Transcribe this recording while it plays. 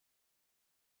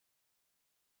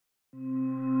MiTek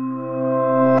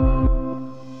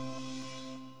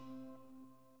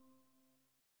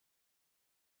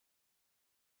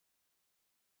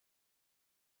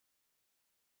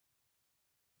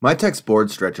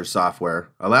Board Stretcher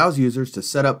software allows users to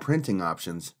set up printing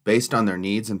options based on their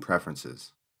needs and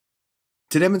preferences.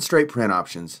 To demonstrate print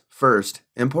options, first,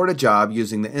 import a job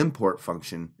using the import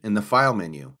function in the File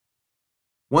menu.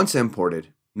 Once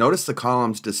imported, notice the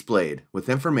columns displayed with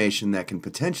information that can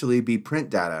potentially be print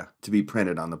data to be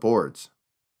printed on the boards.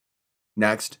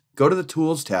 Next, go to the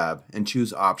Tools tab and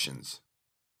choose Options.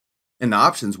 In the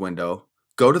Options window,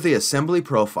 go to the Assembly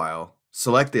profile,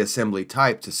 select the assembly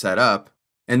type to set up,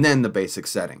 and then the basic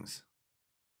settings.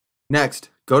 Next,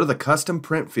 go to the Custom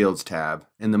Print Fields tab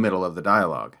in the middle of the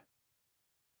dialog.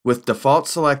 With default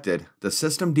selected, the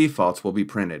system defaults will be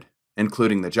printed,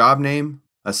 including the job name,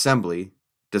 assembly,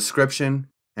 description,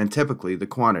 and typically the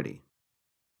quantity.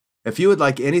 If you would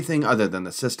like anything other than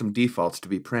the system defaults to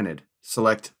be printed,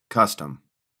 select Custom.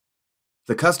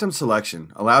 The custom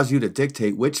selection allows you to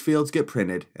dictate which fields get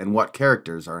printed and what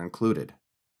characters are included.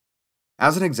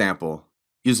 As an example,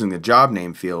 using the job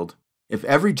name field, if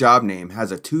every job name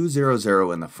has a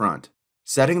 200 in the front,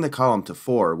 setting the column to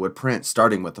 4 would print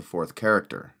starting with the 4th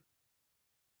character.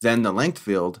 Then the length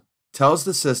field tells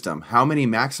the system how many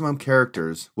maximum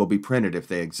characters will be printed if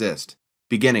they exist,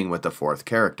 beginning with the 4th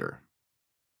character.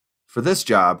 For this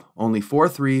job, only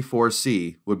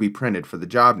 434C would be printed for the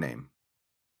job name.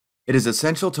 It is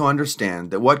essential to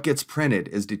understand that what gets printed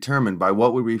is determined by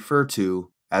what we refer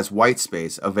to as white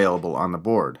space available on the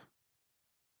board.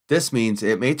 This means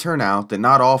it may turn out that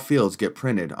not all fields get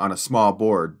printed on a small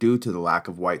board due to the lack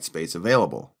of white space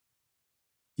available.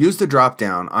 Use the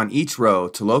drop-down on each row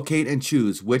to locate and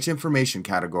choose which information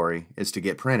category is to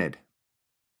get printed.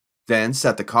 Then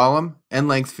set the column and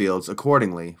length fields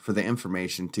accordingly for the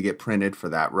information to get printed for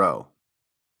that row.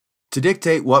 To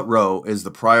dictate what row is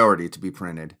the priority to be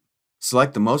printed,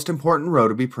 select the most important row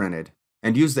to be printed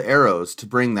and use the arrows to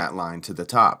bring that line to the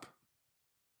top.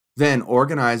 Then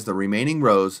organize the remaining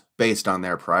rows based on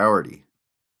their priority.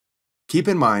 Keep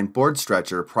in mind, Board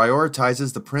Stretcher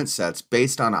prioritizes the print sets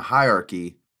based on a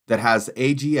hierarchy that has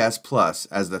AGS Plus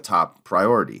as the top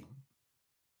priority.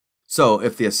 So,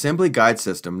 if the assembly guide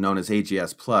system known as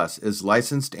AGS Plus is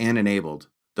licensed and enabled,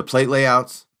 the plate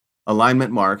layouts,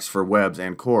 alignment marks for webs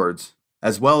and chords,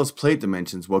 as well as plate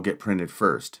dimensions will get printed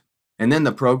first, and then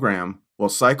the program will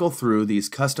cycle through these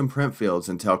custom print fields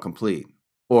until complete,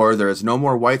 or there is no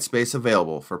more white space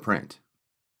available for print.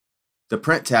 The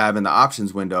Print tab in the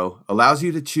Options window allows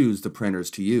you to choose the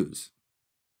printers to use.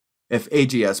 If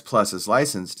AGS Plus is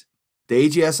licensed, the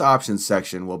AGS Options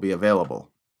section will be available.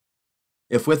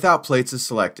 If Without Plates is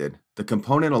selected, the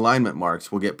component alignment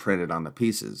marks will get printed on the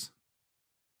pieces.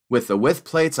 With the With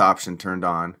Plates option turned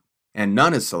on and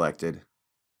None is selected,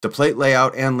 the plate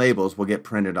layout and labels will get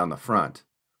printed on the front,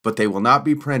 but they will not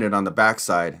be printed on the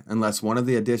backside unless one of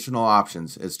the additional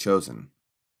options is chosen.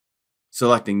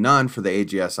 Selecting None for the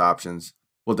AGS options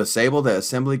will disable the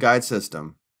assembly guide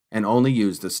system and only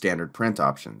use the standard print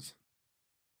options.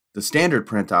 The standard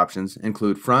print options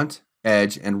include front,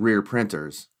 edge, and rear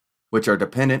printers, which are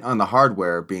dependent on the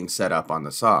hardware being set up on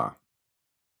the saw.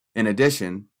 In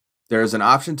addition, there is an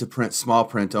option to print small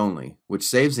print only, which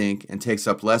saves ink and takes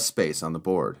up less space on the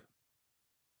board.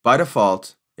 By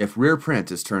default, if rear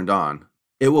print is turned on,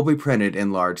 it will be printed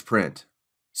in large print,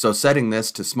 so setting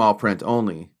this to small print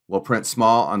only will print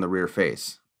small on the rear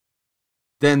face.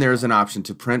 Then there is an option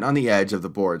to print on the edge of the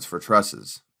boards for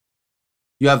trusses.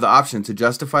 You have the option to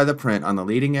justify the print on the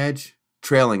leading edge,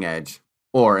 trailing edge,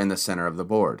 or in the center of the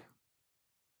board.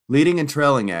 Leading and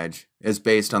trailing edge is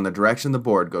based on the direction the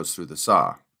board goes through the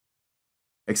saw.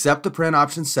 Accept the print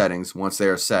option settings once they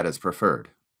are set as preferred.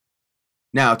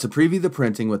 Now, to preview the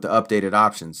printing with the updated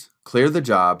options, clear the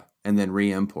job and then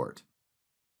re-import.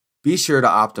 Be sure to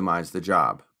optimize the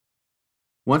job.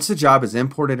 Once the job is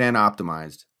imported and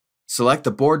optimized, select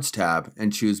the Boards tab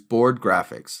and choose Board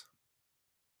Graphics.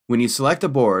 When you select a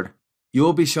board, you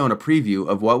will be shown a preview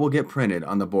of what will get printed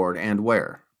on the board and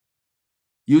where.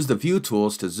 Use the View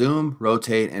tools to zoom,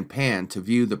 rotate, and pan to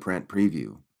view the print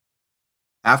preview.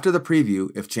 After the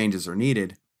preview, if changes are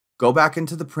needed, go back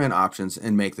into the print options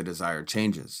and make the desired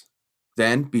changes.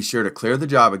 Then be sure to clear the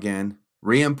job again,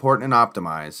 re-import and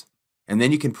optimize, and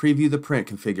then you can preview the print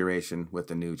configuration with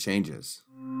the new changes.